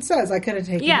 she even says, I could have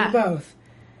taken Yeah. you both.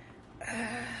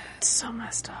 It's so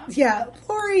messed up. Yeah,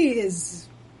 Lori is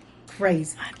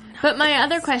crazy. But my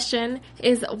other question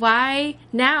is why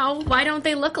don't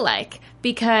they look alike?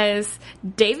 Because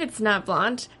David's not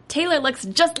blonde. Taylor looks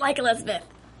just like Elizabeth.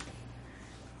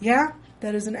 Yeah,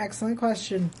 that is an excellent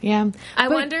question. Yeah. I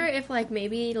wonder if, like,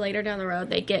 maybe later down the road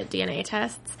they get DNA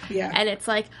tests. Yeah. And it's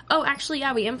like, oh, actually,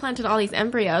 yeah, we implanted all these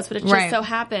embryos, but it just Right. so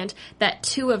happened that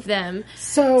two of them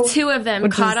So, Which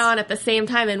caught is- on at the same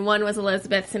time, and one was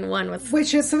Elizabeth's and one was...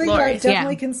 which is something that I Lori's.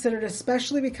 definitely Yeah. considered,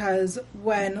 especially because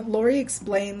when Lori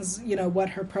explains, what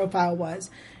her profile was,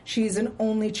 she's an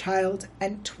only child,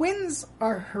 and twins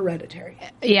are hereditary.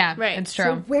 Yeah. Right. It's So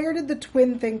true. where did the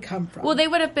twin thing come from? Well, they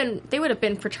would have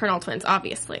been fraternal twins,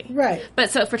 obviously. Right. But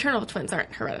so fraternal twins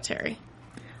aren't hereditary.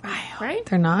 Right?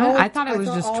 They're not. Oh, I thought it was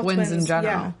thought just all twins in general.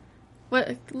 yeah.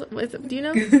 What is it, do you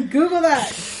know? Google that.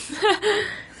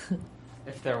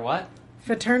 If they're what?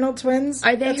 Fraternal twins.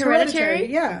 Are they That's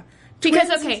hereditary? Yeah. Because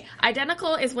Twins okay,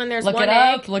 identical is when there's Look one it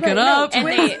up. egg, Look Right, it no, up.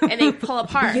 and they pull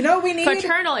apart. You know what we need?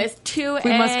 Fraternal is two eggs.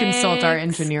 We must consult our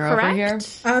engineer over correct? here.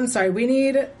 I'm sorry. We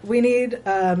need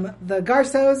the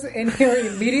Garsos in here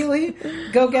immediately.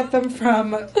 Go get them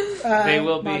from. They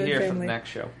will be Modern here for Family. the next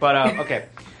show. But, okay.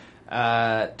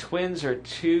 Twins are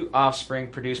two offspring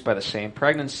produced by the same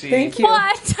pregnancy. Thank you.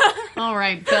 What? All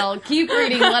right, Bill. Keep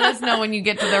reading. Let us know when you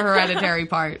get to the hereditary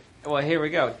part. Well, here we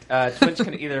go. Twins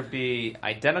can either be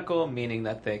identical, meaning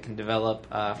that they can develop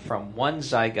from one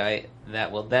zygote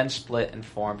that will then split and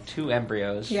form two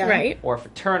embryos. Yeah. Right. Or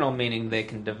fraternal, meaning they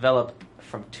can develop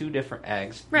from two different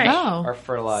eggs. Right. Each Oh. are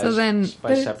fertilized So then-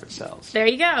 by separate cells. There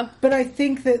you go. But I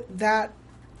think that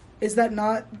is that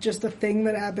not just a thing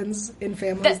that happens in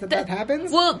families that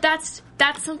happens? Well, that's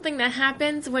something that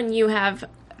happens when you have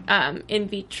in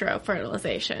vitro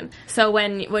fertilization. So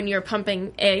when you're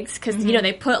pumping eggs, because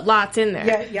they put lots in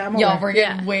there. yeah, I'm Y'all, aware. we're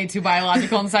getting Yeah. way too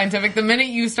biological and scientific. The minute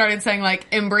you started saying like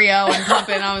embryo and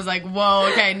pumping, I was like, whoa,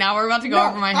 okay, now we're about to go No,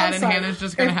 over my I'm head, and sorry. Hannah's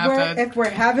just going to If have we're- to. If we're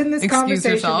having this excuse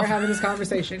conversation, yourself. we're having this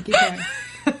conversation. Keep going.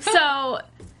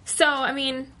 So I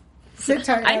mean, Sit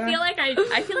tight. I Anna. feel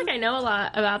like I know a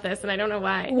lot about this, and I don't know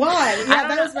why. Why? Yeah,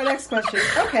 that was my next question.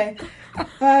 Okay.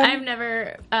 I've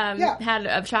never had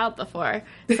a child before,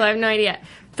 so I have no idea.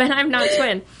 But I'm not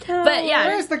twin. But yeah,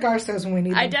 Where's the Garsos when we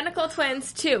need them? identical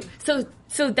twins too.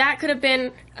 So that could have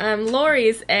been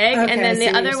Lori's egg, Okay, and then I see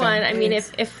the what other you're one. saying. I mean,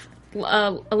 Thanks. if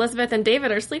Elizabeth and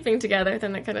David are sleeping together,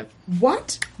 then it could have.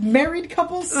 What? Married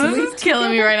couples This sleep is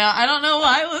killing me together? right now. I don't know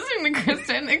why listening to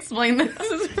Kristen explain this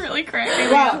is really cracking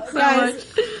me Wow, up so guys,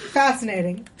 much.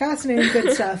 fascinating. Fascinating,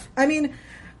 good stuff. I mean,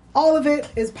 all of it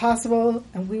is possible,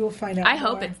 and we will find out I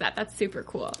hope more. it's that. That's super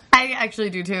cool. I actually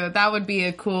do too. That would be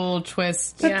a cool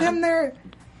twist. But Yeah. then they're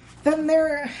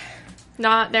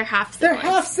Not they're half. They're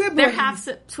siblings. half siblings. They're half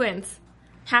twins.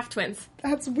 Half twins.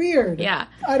 that's weird. Yeah.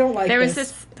 I don't like There was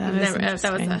this. this. That is that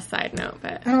was interesting. a side note,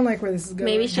 but I don't like where this is going.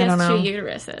 maybe she I has don't two know.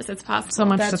 uteruses. It's possible. So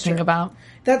much That's to think true. about.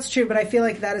 That's true, but I feel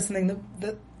like that is something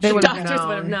that They she would have Doctors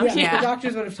would have known. Yeah, Yeah. the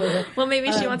doctors would have told her. Well,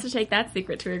 maybe she wants to take that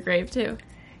secret to her grave too.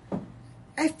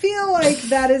 I feel like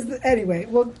that is anyway.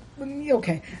 Well,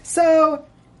 okay. So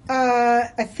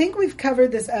I think we've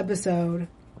covered this episode.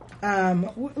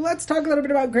 Let's talk a little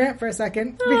bit about Grant for a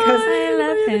second because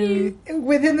I love him.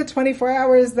 within the 24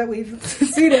 hours that we've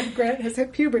seen him, Grant has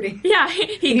hit puberty. Yeah,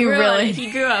 he grew really-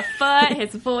 he grew a foot.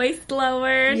 His voice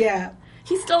lowered. Yeah,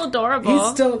 He's still adorable.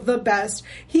 he's still the best.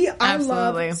 I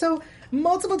Absolutely. love so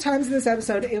multiple times in this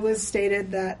episode. It was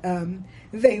stated that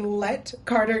they let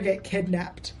Carter get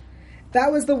kidnapped.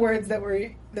 That was the words that were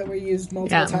used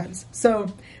multiple times.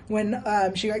 So when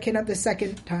she got kidnapped the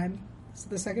second time, is it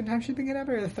the second time she'd been kidnapped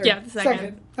or the third? Yeah, the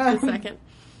second. The second.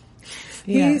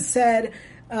 He said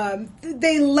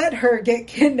they let her get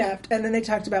kidnapped, and then they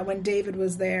talked about when David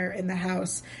was there in the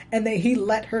house, and he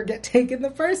let her get taken the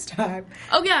first time.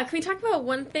 Oh yeah, can we talk about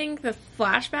one thing? The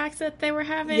flashbacks that they were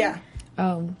having. Yeah.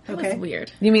 Oh. That Okay. was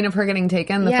weird. You mean of her getting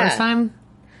taken the Yeah. first time?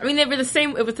 I mean, they were the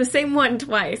same. It was the same one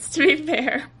twice. To be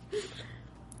fair.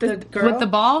 The girl With the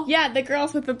ball? Yeah, the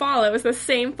girls with the ball. It was the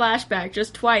same flashback,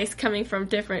 just twice coming from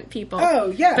different people. Oh,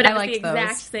 yeah. but it I was the liked exact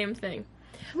those. same thing.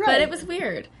 Right. But it was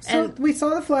weird. So And we saw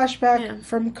the flashback Yeah.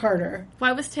 from Carter.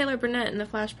 why was Taylor Burnett in the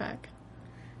flashback?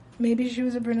 Maybe she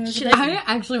was a brunette. She, as a like- baby.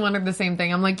 I actually wondered the same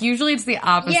thing. I'm like, usually it's the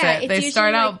opposite. it's They usually,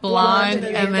 start like, out blonde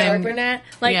and and they're then brunette.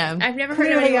 Like yeah. I've never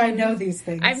heard of Clearly, I anyone. know these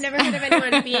things. I've never heard of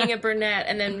anyone being a brunette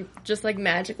and then just like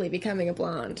magically becoming a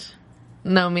blonde.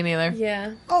 no, me neither.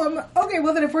 Yeah. Okay,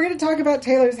 well then, if we're going to talk about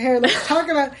Taylor's hair, let's talk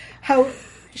about how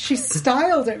she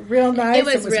styled it real nice. It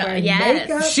was and real. wearing Yes.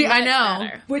 makeup, I Much know.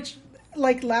 better. which,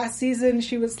 like last season,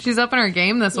 she was. She's up in her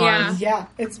game this Yeah. one. Yeah,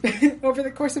 it's been over the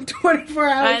course of 24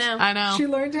 hours. I know. I know. She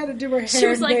learned how to do her hair. She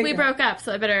was and like, we makeup. broke up,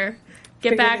 so I better get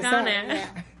Figure back this on out. it. Yeah.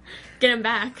 Get him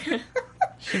back.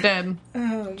 She did. Oh,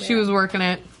 man. She was working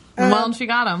it. Well, and she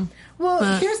got him.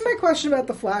 Well, here's my question about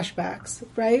the flashbacks,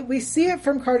 right? We see it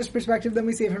from Carter's perspective, then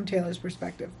we see it from Taylor's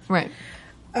perspective. Right.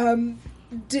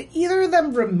 Do either of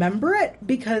them remember it?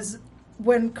 Because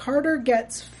when Carter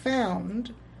gets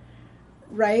found,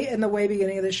 right, in the way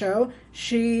beginning of the show,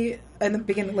 she, in the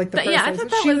beginning, like the But first yeah, I episode,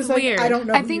 thought that she was like, weird. I don't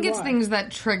know I who think you it's are. things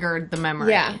that triggered the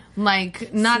memory. Yeah.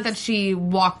 Like, not that she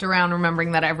walked around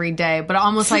remembering that every day, but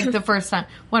almost like the first time.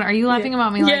 What, are you laughing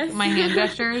about me, Yes. like, my hand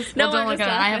gestures? No, Well, don't I'm look just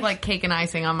at it. I have, laughing. like, cake and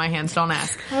icing on my hands. Don't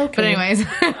ask. Okay. But anyways.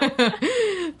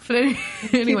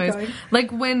 Anyways. going.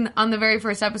 Like, when, on the very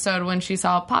first episode, when she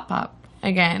saw Pop Pop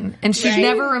again, and she Right.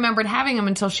 never remembered having him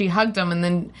until she hugged him, and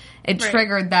then it Right.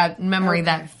 triggered that memory, Okay.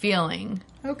 that feeling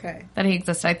Okay. that he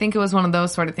existed. I think it was one of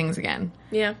those sort of things again.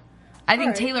 Yeah. I think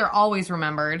Alright. Taylor always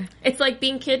remembered. It's like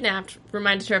being kidnapped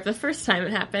reminded her of the first time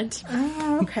it happened.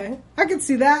 Oh, okay. I can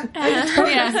see that. I can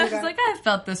totally Yeah, see she's that. like, I've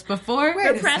felt this before. Wait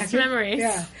a repressed second. memories.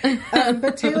 Yeah.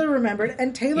 But Taylor remembered,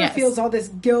 and Taylor Yes. feels all this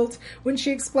guilt when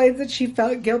she explains that she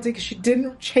felt guilty because she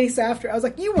didn't chase after. I was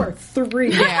like, you were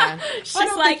 3. Yeah. She's I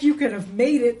don't like, think you could have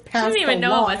made it she past didn't even the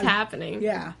know what lawn. was happening.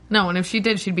 Yeah. No, and if she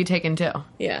did, she'd be taken too.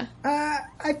 Yeah.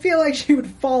 I feel like she would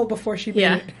fall before she made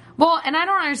Yeah. it. Well, and I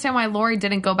don't understand why Lori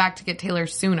didn't go back to get Taylor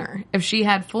sooner. If she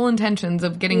had full intentions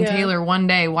of getting Yeah. Taylor one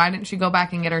day, why didn't she go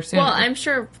back and get her sooner? Well, I'm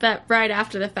sure that right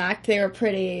after the fact, they were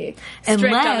pretty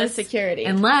strict on the security.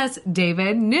 Unless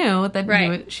David knew that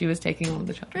Right. she was taking one of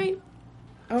the children. Right.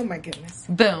 Oh my goodness.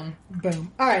 Boom.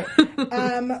 Boom. All right.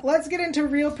 Let's get into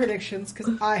real predictions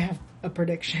because I have a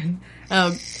prediction. Oh,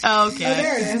 okay. Oh,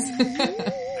 there it is.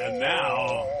 And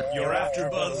now, your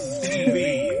AfterBuzz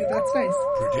TV That's nice.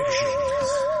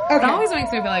 predictions. It Okay. always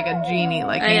makes me feel like a genie,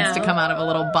 like I needs to know. come out of a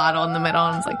little bottle in the middle,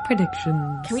 and it's like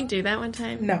predictions. Can we do that one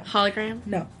time? No. Hologram?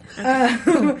 No.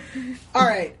 All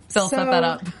right. Phil, set that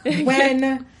up.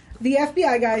 when the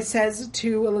FBI guy says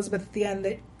to Elizabeth at the end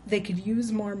that they could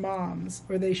use more moms,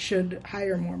 or they should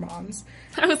hire more moms.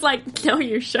 I was like, no,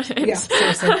 you shouldn't. Yeah,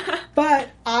 seriously. But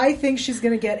I think she's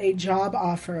going to get a job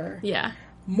offer. Yeah.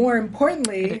 More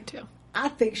importantly, I do too. I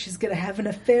think she's going to have an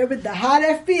affair with the hot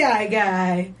FBI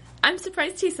guy. I'm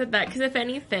surprised he said that, because if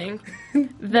anything,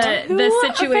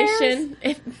 the situation,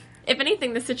 if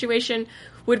anything, the situation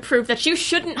would prove that you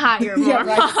shouldn't hire more. Yeah,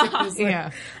 right.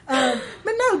 Yeah.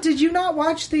 But no, did you not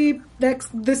watch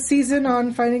this season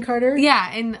on Finding Carter?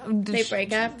 Yeah, and They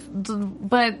break up.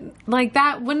 But like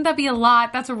that, wouldn't that be a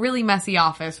lot? That's a really messy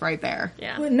office right there.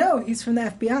 Yeah. Well, no, he's from the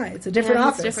FBI. It's a different Yeah,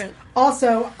 he's office. different.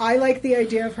 Also, I like the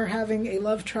idea of her having a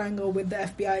love triangle with the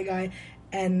FBI guy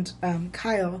and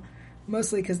Kyle,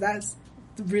 mostly because that's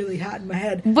really hot in my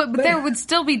head. But there would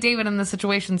still be David in the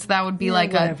situation, so that would be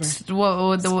like whatever.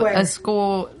 a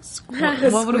school.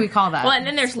 What would we call that? Well, and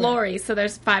then there's Lori, so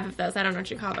there's 5 of those. I don't know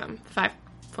what you call them. 5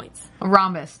 points. A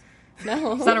rhombus.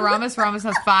 No. Is that a rhombus? Rhombus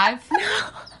has 5?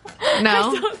 No.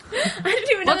 I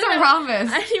didn't even know What's a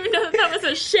rhombus? I didn't even know that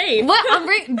was a shape. What?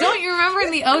 Don't you remember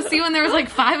in the OC when there was like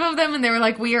 5 of them and they were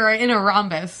like, we are in a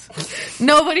rhombus?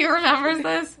 Nobody remembers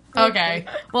this? Okay.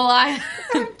 Well, I'm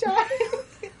dying.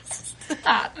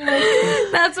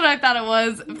 That's what I thought it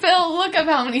was. Phil, look up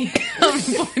how many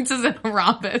points is in a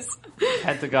rhombus.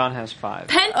 Pentagon has 5.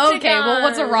 Pentagon. Okay, well,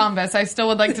 what's a rhombus? I still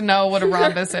would like to know what a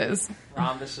rhombus is.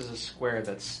 Rhombus is a square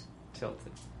that's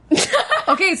tilted.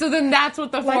 Okay, so then that's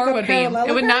what the Like 4 a would be. It would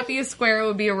parallelogram? not be a square, it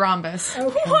would be a rhombus.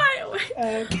 Okay. Why?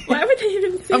 Okay. Why would they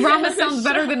even say A rhombus that? sounds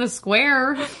better than a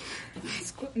square.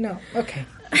 No, okay.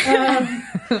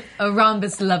 A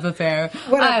rhombus love affair.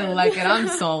 Whatever. I like it. I'm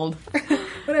sold.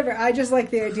 Whatever. I just like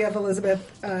the idea of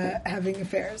Elizabeth having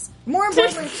affairs. More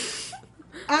importantly,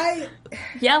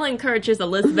 Yell encourages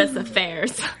Elizabeth's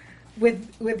affairs.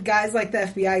 with guys like the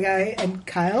FBI guy and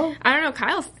Kyle. I don't know.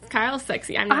 Kyle's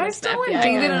sexy. I'm not I into still the want FBI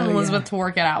David guy. and Elizabeth to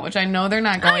work it out, which I know they're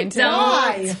not going to. don't.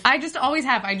 Why? I just always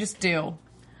have. I just do.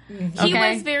 He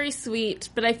was very sweet,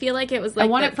 but I feel like it was like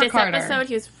want it for this Carter. episode.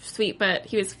 He was sweet, but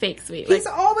he was fake sweet. He's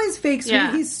Like, always fake sweet.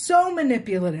 Yeah. He's so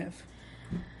manipulative.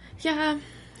 yeah,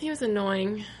 he was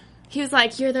annoying. He was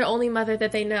like, "You're the only mother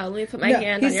that they know." Let me put my No,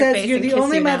 hand he on your says face you're and the kiss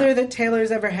only you mother now." that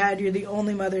Taylor's ever had. You're the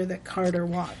only mother that Carter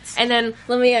wants. And then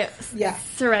let me Yeah.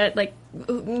 Surrett like,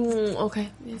 okay,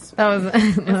 yes. That was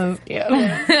cute.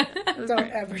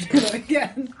 Don't ever do that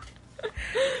again.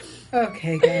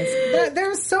 Okay, guys.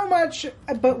 There's so much,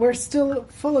 but we're still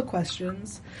full of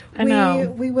questions. I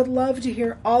know. We would love to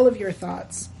hear all of your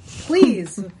thoughts.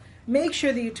 Please make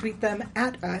sure that you tweet them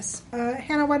at us.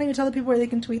 Hannah, why don't you tell the people where they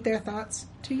can tweet their thoughts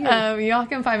to you? Y'all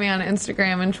can find me on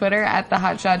Instagram and Twitter at the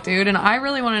Hotshot Dude, and I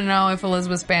really want to know if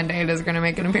Elizabeth's Band-Aid is going to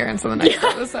make an appearance in the next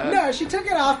episode. No, she took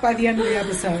it off by the end of the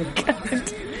episode.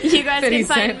 You guys 50 can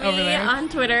find Cent over me there. on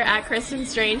Twitter at Kristen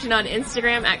Strange and on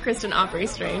Instagram at Kristen Aubrey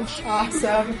Strange.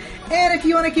 Awesome. And if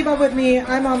you want to keep up with me,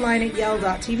 I'm online at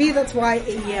yell.tv. That's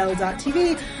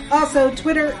YAEL.tv. Also,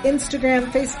 Twitter,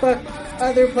 Instagram, Facebook,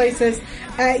 other places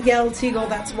at Yell Teagle.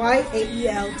 That's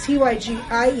YAELTYGIEL.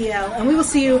 And we will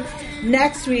see you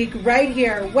next week right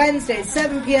here, Wednesday,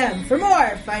 7 p.m. for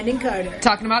more Finding Carter.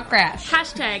 Talking about Crash.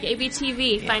 Hashtag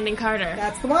ABTV Finding Carter.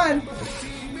 That's the one.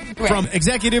 From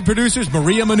executive producers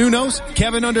Maria Menounos,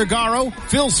 Kevin Undergaro,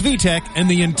 Phil Svitek, and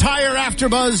the entire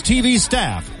AfterBuzz TV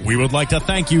staff, we would like to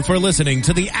thank you for listening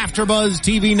to the AfterBuzz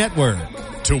TV network.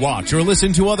 To watch or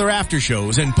listen to other after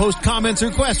shows and post comments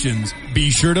or questions, be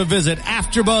sure to visit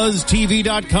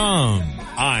AfterBuzzTV.com.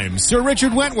 I'm Sir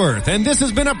Richard Wentworth, and this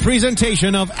has been a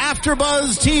presentation of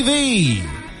AfterBuzz TV.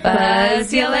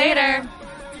 Buzz you later.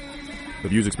 The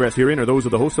views expressed herein are those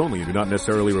of the hosts only and do not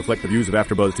necessarily reflect the views of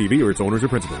AfterBuzz TV or its owners or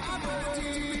principals.